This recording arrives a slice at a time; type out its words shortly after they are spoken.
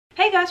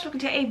guys,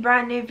 welcome to a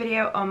brand new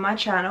video on my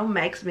channel,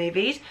 Megz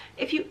Moviez.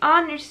 If you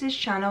are new to this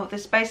channel,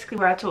 this is basically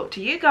where I talk to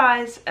you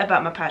guys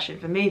about my passion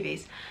for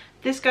movies.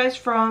 This goes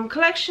from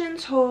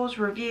collections, hauls,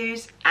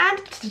 reviews, and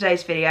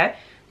today's video,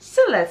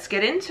 so let's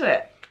get into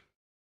it.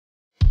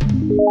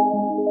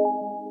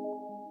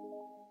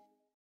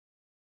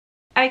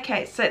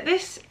 Okay, so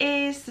this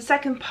is the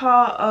second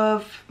part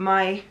of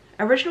my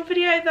original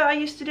video that I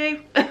used to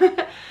do.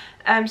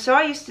 So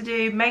I used to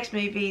do Megz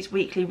Moviez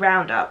weekly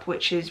roundup,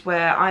 which is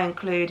where I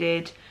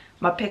included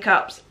my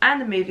pickups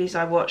and the movies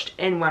I watched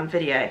in one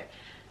video.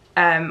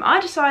 I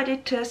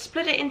decided to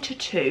split it into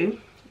two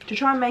to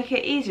try and make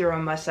it easier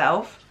on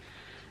myself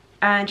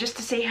and just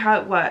to see how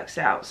it works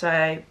out.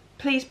 So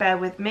please bear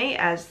with me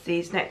as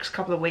these next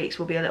couple of weeks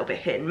will be a little bit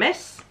hit and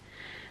miss.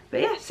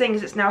 But yeah, seeing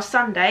as it's now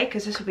Sunday,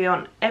 because this will be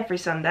on every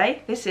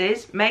Sunday, this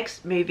is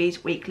Megz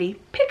Moviez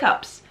weekly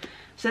pickups.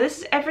 So this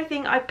is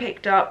everything I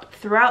picked up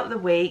throughout the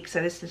week.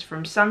 So this is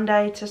from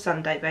Sunday to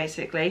Sunday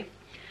basically.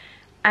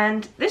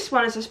 And this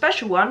one is a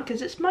special one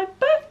because it's my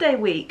birthday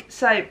week.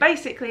 So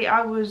basically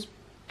I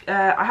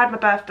had my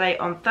birthday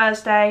on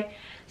Thursday.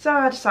 So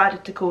I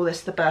decided to call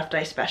this the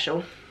birthday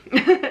special.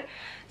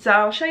 So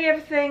I'll show you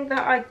everything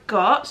that I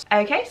got.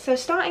 Okay, so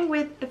starting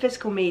with the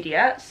physical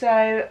media.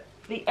 So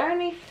the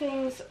only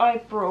things I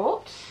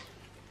brought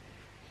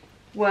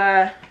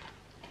were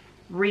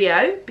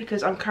Rio,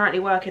 because I'm currently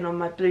working on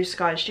my Blue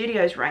Sky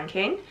Studios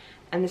ranking,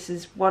 and this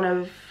is one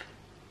of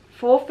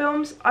 4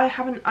 films I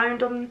haven't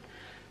owned on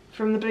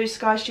from the Blue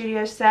Sky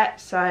Studios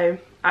set, so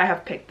I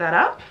have picked that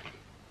up.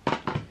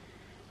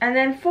 And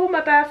then for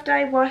my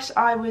birthday, whilst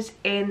I was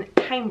in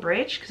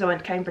Cambridge, because I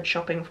went Cambridge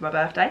shopping for my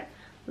birthday,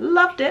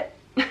 loved it,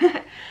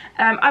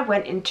 I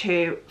went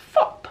into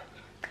FOP,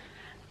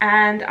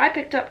 and I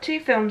picked up 2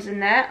 films in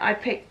there. I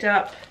picked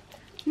up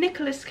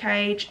Nicolas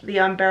Cage, The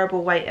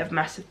Unbearable Weight of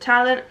Massive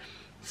Talent.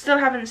 Still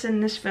haven't seen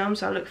this film,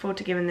 so I look forward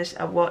to giving this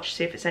a watch,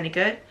 see if it's any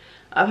good.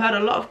 I've heard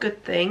a lot of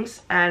good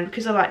things, and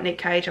because I like Nick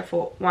Cage, I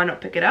thought, why not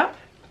pick it up?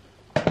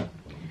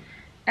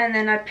 And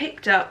then I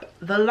picked up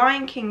The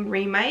Lion King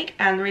remake,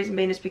 and the reason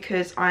being is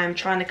because I am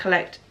trying to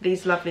collect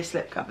these lovely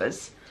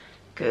slipcovers,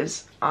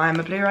 because I'm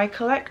a Blu-ray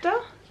collector,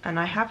 and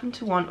I happen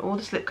to want all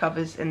the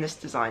slipcovers in this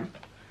design.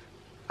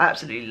 I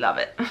absolutely love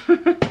it.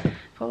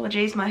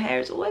 Apologies, my hair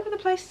is all over the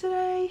place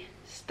today.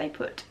 Stay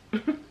put.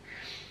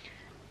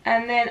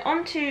 And then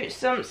onto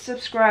some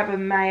subscriber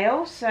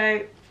mail.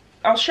 So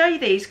I'll show you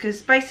these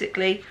because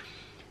basically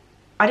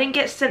I didn't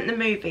get sent the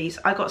movies,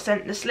 I got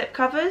sent the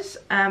slipcovers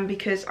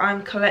because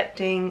I'm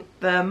collecting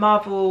the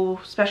Marvel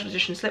special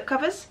edition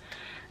slipcovers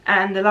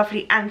and the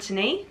lovely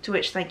Anthony, to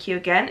which thank you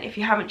again. If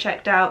you haven't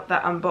checked out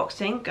that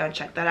unboxing, go and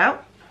check that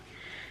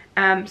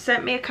out.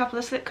 Sent me a couple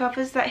of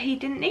slipcovers that he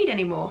didn't need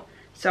anymore.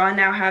 So I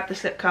now have the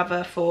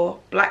slipcover for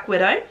Black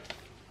Widow,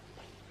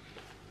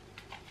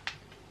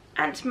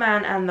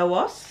 Ant-Man and the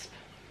Wasp,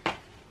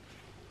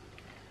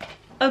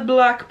 a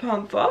Black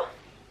Panther,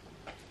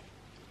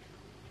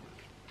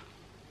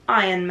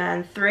 Iron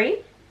Man 3,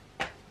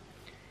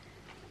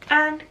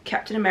 and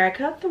Captain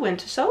America the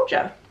Winter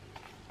Soldier.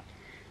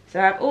 So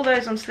I have all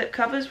those on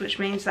slipcovers, which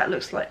means that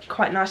looks like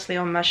quite nicely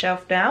on my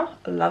shelf now.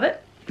 I love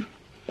it.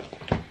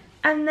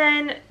 And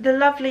then the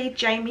lovely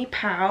Jamie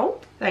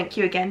Powell, thank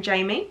you again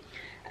Jamie,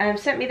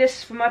 sent me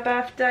this for my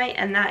birthday,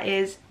 and that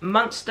is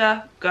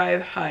Monster Go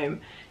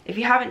Home. If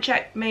you haven't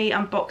checked me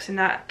unboxing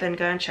that, then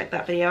go and check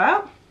that video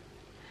out.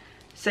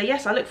 So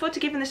yes, I look forward to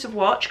giving this a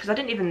watch because I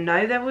didn't even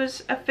know there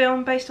was a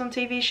film based on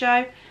TV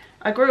show.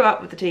 I grew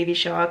up with the TV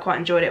show, I quite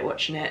enjoyed it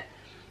watching it.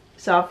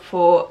 So I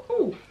thought,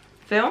 ooh,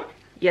 film?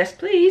 Yes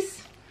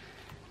please.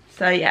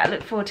 So yeah, I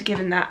look forward to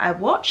giving that a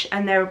watch,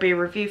 and there will be a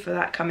review for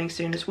that coming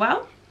soon as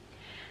well.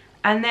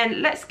 And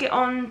then let's get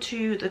on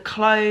to the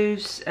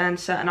clothes and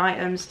certain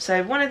items.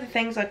 So one of the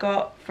things I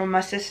got from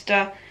my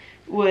sister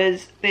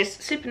was this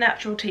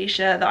Supernatural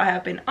t-shirt that I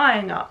have been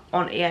eyeing up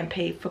on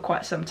EMP for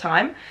quite some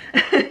time.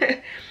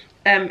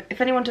 If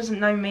anyone doesn't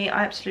know me,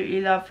 I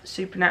absolutely love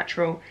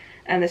Supernatural,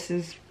 and this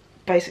is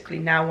basically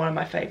now one of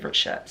my favourite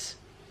shirts.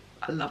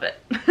 I love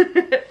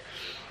it.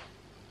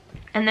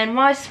 And then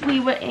whilst we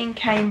were in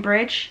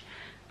Cambridge,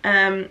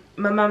 my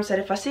mum said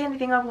if I see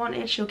anything I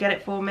wanted, she'll get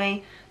it for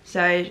me.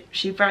 So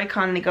she very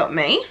kindly got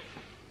me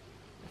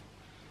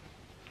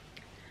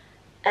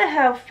a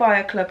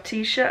Hellfire Club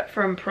t-shirt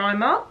from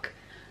Primark.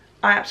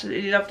 I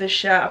absolutely love this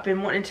shirt. I've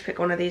been wanting to pick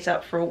one of these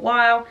up for a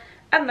while,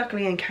 and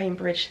luckily in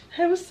Cambridge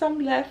there was some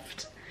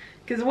left,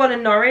 because the one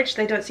in Norwich,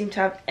 they don't seem to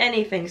have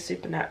anything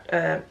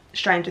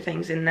Stranger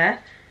Things in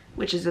there,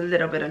 which is a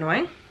little bit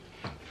annoying.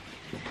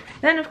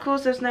 Then of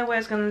course there's no way I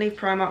was going to leave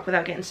Primark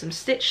without getting some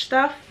Stitch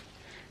stuff,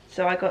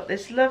 so I got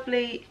this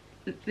lovely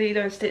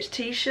Lilo and Stitch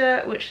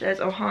t-shirt which says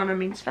Ohana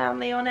means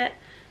family on it.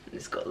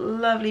 It's got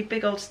lovely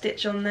big old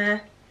Stitch on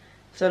there.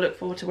 So I look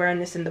forward to wearing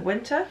this in the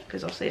winter,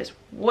 because obviously it's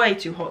way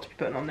too hot to be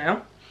putting on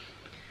now.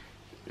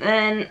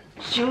 Then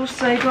she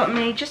also got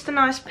me just a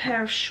nice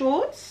pair of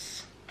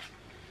shorts.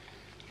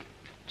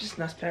 Just a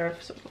nice pair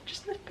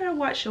of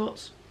white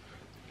shorts.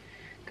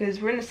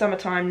 Because we're in the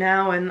summertime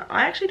now and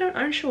I actually don't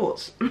own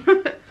shorts.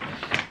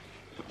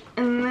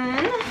 And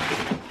then,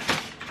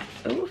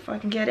 oh, if I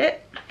can get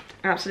it.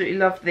 Absolutely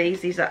love these.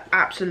 These are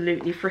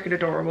absolutely freaking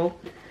adorable.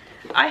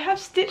 I have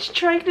Stitch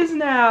trainers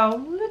now.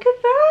 Look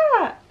at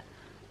that.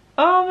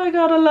 Oh my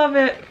god, I love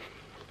it.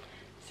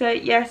 So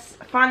yes,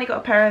 I finally got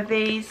a pair of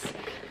these.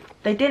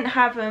 They didn't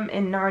have them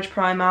in Norwich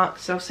Primark,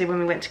 so obviously when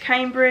we went to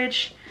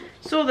Cambridge,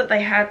 saw that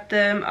they had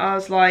them, I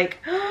was like,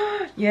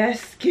 oh,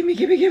 yes, gimme,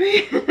 gimme,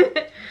 gimme.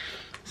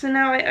 So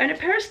now I own a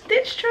pair of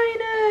Stitch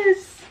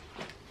trainers.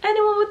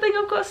 Anyone would think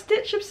I've got a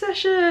Stitch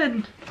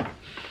obsession.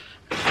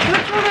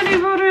 What's wrong,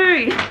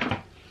 anybody?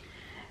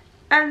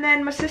 And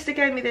then my sister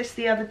gave me this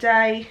the other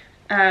day.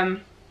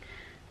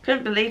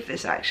 Couldn't believe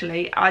this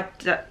actually.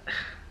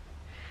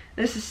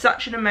 This is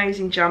such an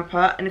amazing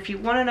jumper, and if you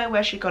want to know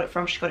where she got it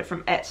from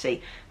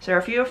Etsy. So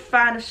if you're a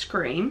fan of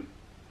Scream,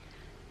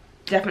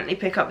 definitely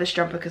pick up this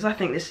jumper because I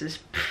think this is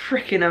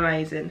freaking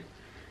amazing.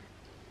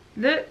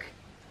 Look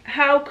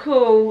how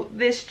cool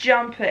this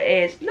jumper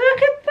is.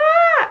 Look at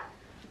that!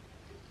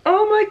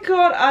 Oh my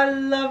god, I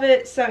love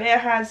it. So it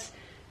has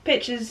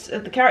pictures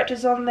of the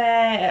characters on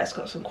there, it's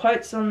got some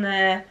quotes on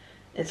there,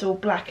 it's all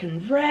black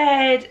and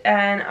red,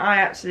 and I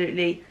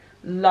absolutely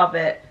love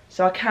it.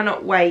 So I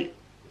cannot wait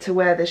to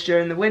wear this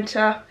during the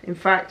winter. In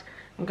fact,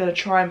 I'm going to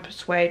try and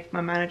persuade my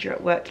manager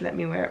at work to let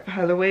me wear it for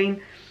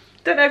Halloween.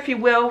 Don't know if he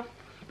will,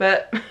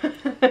 but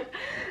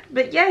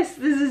but yes,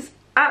 this is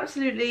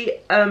absolutely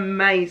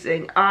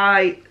amazing.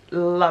 I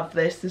love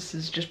this. This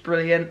is just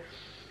brilliant.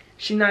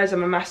 She knows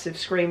I'm a massive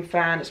Scream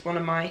fan. It's one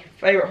of my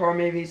favourite horror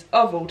movies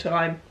of all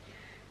time.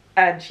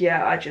 And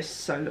yeah, I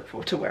just so look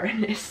forward to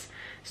wearing this.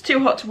 It's too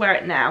hot to wear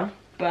it now,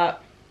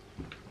 but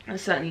I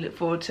certainly look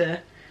forward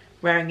to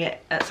wearing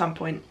it at some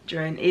point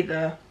during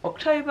either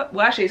October.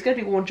 Well, actually, it's going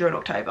to be worn during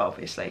October,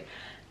 obviously,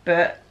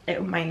 but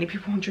it will mainly be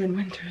worn during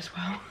winter as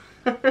well.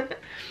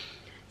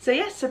 So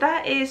yes, so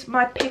that is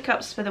my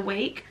pickups for the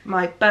week,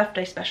 my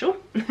birthday special.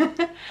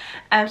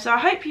 So I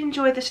hope you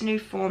enjoyed this new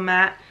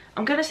format.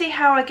 I'm going to see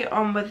how I get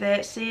on with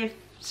it, see if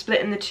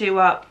splitting the two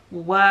up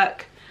will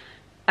work.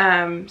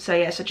 So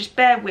yeah, so just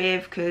bear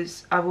with,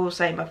 because I will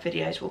say my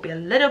videos will be a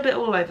little bit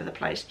all over the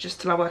place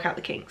just till I work out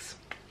the kinks.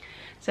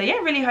 So yeah,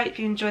 really hope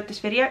you enjoyed this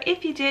video.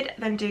 If you did,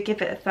 then do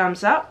give it a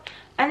thumbs up.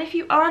 And if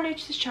you are new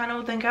to this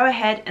channel, then go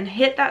ahead and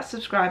hit that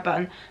subscribe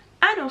button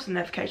and also the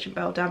notification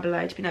bell down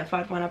below to be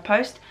notified when I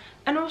post.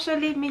 And also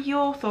leave me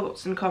your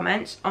thoughts and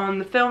comments on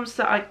the films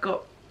that I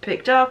got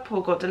picked up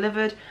or got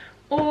delivered,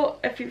 or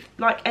if you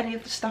like any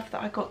of the stuff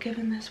that I got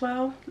given as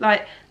well.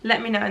 Like,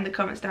 let me know in the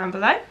comments down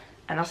below,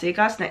 and I'll see you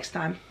guys next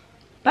time.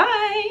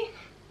 Bye!